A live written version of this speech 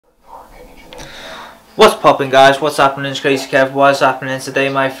What's popping, guys? What's happening? It's Crazy Kev. What's happening today,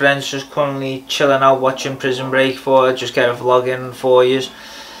 my friends? Just currently chilling out watching Prison Break for just get a vlog in for you.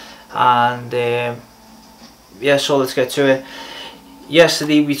 And yeah, so let's get to it.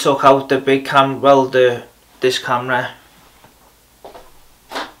 Yesterday we took out the big this camera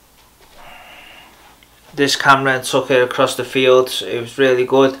and took it across the fields. It was really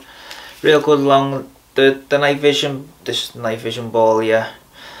good, real good along the night vision, this night vision ball here,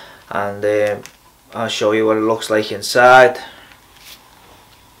 and I'll show you what it looks like inside.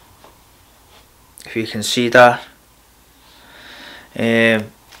 If you can see that, it's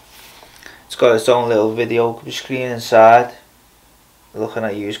got its own little video screen inside. Looking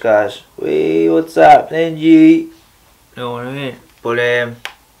at you guys. Wee, what's happening, G? You know what I mean? But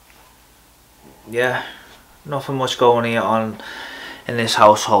yeah, nothing much going on in this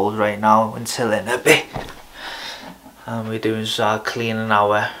household right now until in a bit. And we're doing cleaning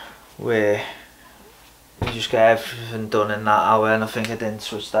hour where we just get everything done in that hour, and I think I didn't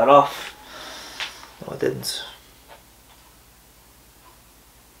switch that off. No, I didn't.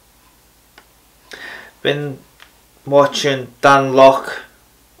 Been watching Dan Lok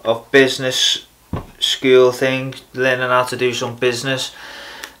of business school thing, learning how to do some business,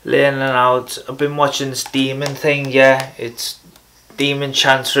 I've been watching this demon thing, yeah, it's demon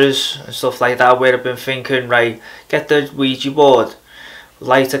chanters and stuff like that, where I've been thinking, right, get the Ouija board,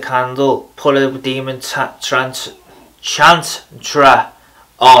 light a candle, put a demon chantra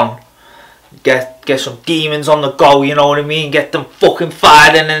on, get some demons on the go, you know what I mean, get them fucking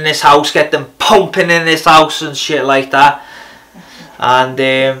firing in this house, get them pumping in this house and shit like that, and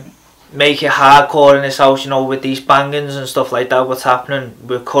make it hardcore in this house, you know, with these bangings and stuff like that. What's happening,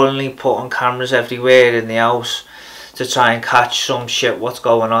 we're currently putting cameras everywhere in the house to try and catch some shit what's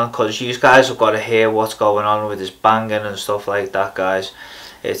going on, because you guys have got to hear what's going on with this banging and stuff like that, guys.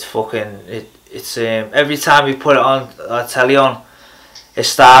 It's fucking it's every time we put it on our telly on, it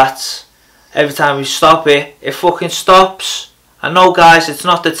starts. Every time we stop it, it fucking stops. I know, guys, it's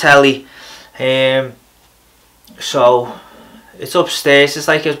not the telly, so it's upstairs. It's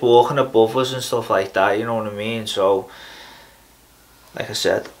like it's walking above us and stuff like that, you know what I mean? So like I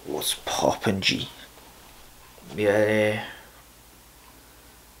said, what's poppin', G? Yeah,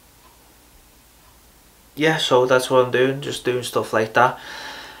 so that's what I'm doing, just doing stuff like that.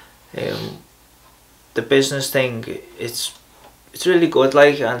 The business thing, it's really good,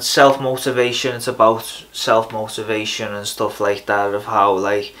 like, and self-motivation. It's about self-motivation and stuff like that, of how,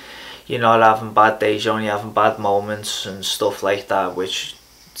 like, you're not having bad days, you're only having bad moments and stuff like that, which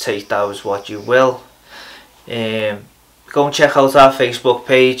take that as what you will. Go and check out our Facebook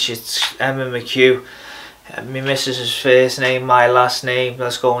page. It's Emma McHugh, my missus's first name, my last name.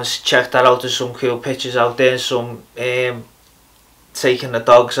 Let's go and check that out. There's some cool pictures out there, some taking the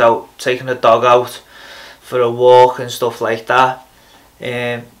dog out for a walk and stuff like that.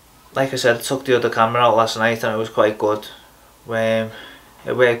 Like I said, I took the other camera out last night and it was quite good.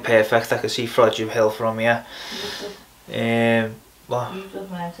 It worked perfect. I could see Frodsham Hill from here. What? You just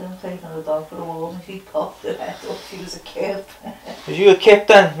mentioned taking the dog for a walk and she popped her head up. She was a kip. Was you a kip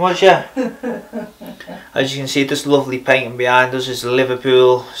then, was you? As you can see, this lovely painting behind us is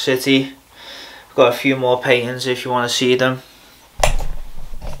Liverpool City. We've got a few more paintings if you want to see them.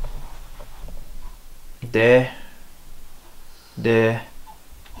 There.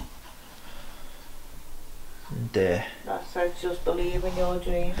 That says just believe in your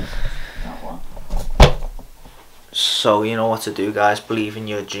dreams. That one. So you know what to do, guys. Believe in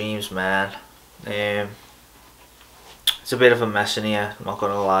your dreams, man. It's a bit of a mess in here, I'm not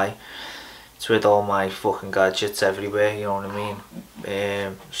gonna lie. It's with all my fucking gadgets everywhere, you know what I mean?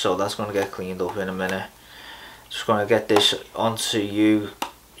 So that's gonna get cleaned up in a minute. Just gonna get this onto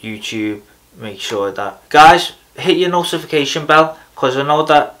YouTube. Make sure that, guys, hit your notification bell, because I know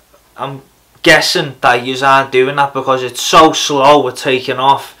that I'm guessing that you aren't doing that because it's so slow with taking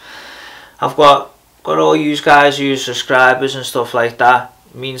off. I've got all you guys who are subscribers and stuff like that.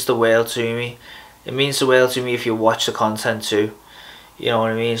 It means the world to me. It means the world to me if you watch the content too, you know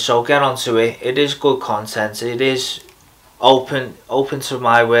what I mean? So get onto it. It is good content. It is open to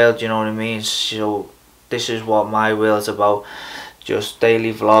my world, you know what I mean? So this is what my world's about. Just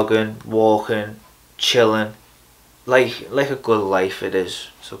daily vlogging, walking, chilling, like a good life. It is.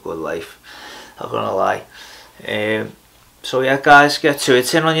 It's a good life, I'm not gonna lie. So yeah, guys, get to it.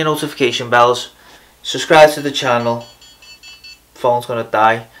 Turn on your notification bells, subscribe to the channel. Phone's gonna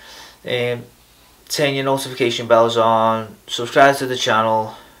die. Turn your notification bells on, subscribe to the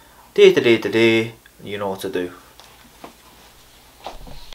channel. You know what to do.